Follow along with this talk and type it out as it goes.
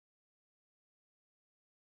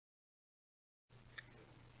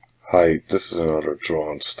Hi, this is another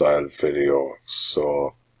drone style video.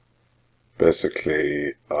 So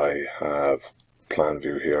basically I have plan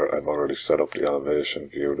view here. I've already set up the elevation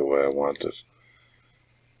view the way I want it.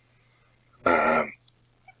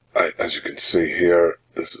 As you can see here,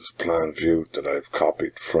 this is a plan view that I've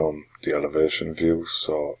copied from the elevation view.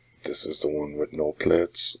 So this is the one with no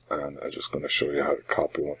plates, and I'm just going to show you how to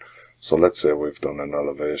copy one. So let's say we've done an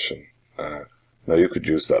elevation. Now you could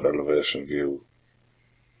use that elevation view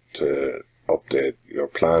to update your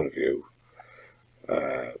plan view,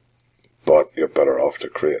 but you're better off to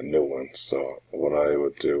create a new one. So what I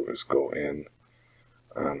would do is go in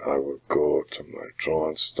and I would go to my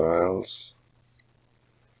drone styles,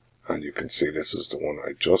 and you can see this is the one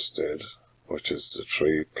I just did, which is the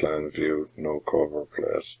tree plan view, no cover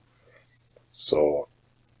plate. So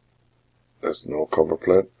there's no cover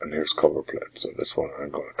plate, and here's cover plate. So this one I'm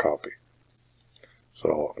going to copy.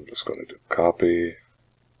 So I'm just going to do copy,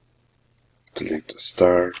 delete the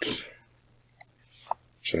start,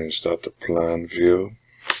 change that to plan view.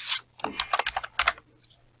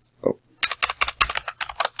 Oh,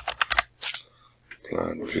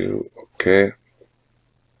 plan view, okay.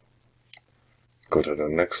 Go to the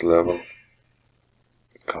next level,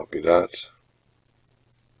 copy that,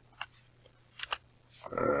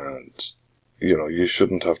 and you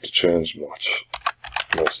shouldn't have to change much.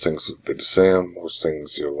 Most things will be the same, most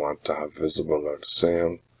things you want to have visible are the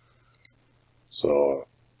same. So,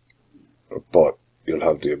 but you'll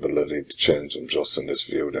have the ability to change them just in this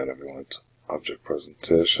view. Then if you want object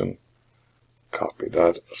presentation, copy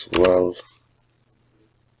that as well,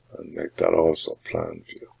 and make that also plan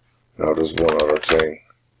view. Now there's one other thing.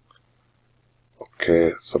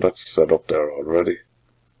 Okay, so that's set up there already.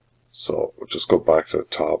 So we'll just go back to the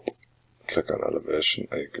top, click on elevation,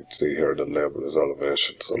 and you can see here the label is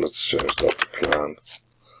elevation. So let's change that to plan.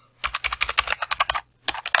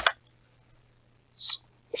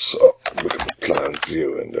 So we can put plan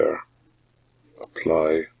view in there,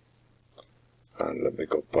 apply, and let me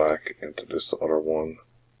go back into this other one.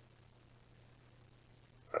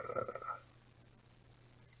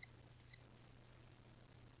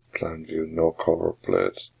 Plan view, no cover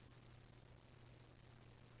plate.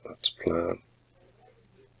 That's plan.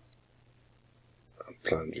 And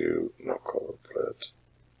plan view, no cover plate.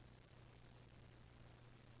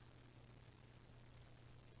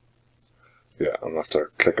 Yeah, I'm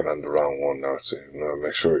after clicking on the wrong one now, so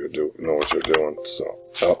make sure you know what you're doing. So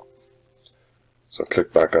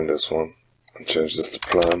click back on this one and change this to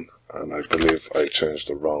plan, and I believe I changed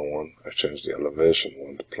the wrong one. I changed the elevation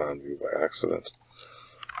one to plan view by accident.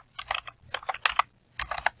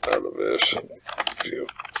 Elevation view,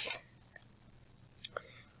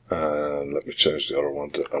 and let me change the other one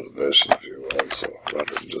to elevation view also,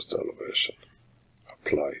 rather than just elevation.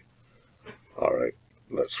 Apply. Alright,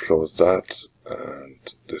 let's close that,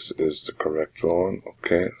 and this is the correct drawing.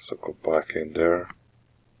 Okay, so go back in there,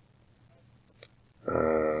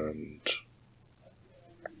 and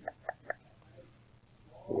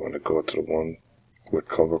we want to go to the one with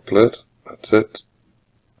cover plate. That's it,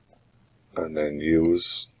 and then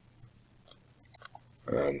use,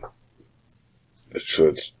 and it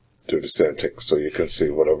should do the same thing. So you can see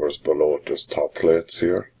whatever's below it, there's top plates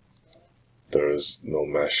here. There is no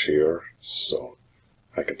mesh here, so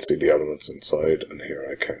I can see the elements inside, and here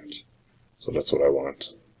I can't. So that's what I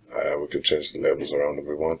want. We can change the labels around if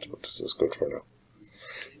we want, but this is good for now.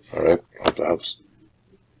 Alright, hope that helps.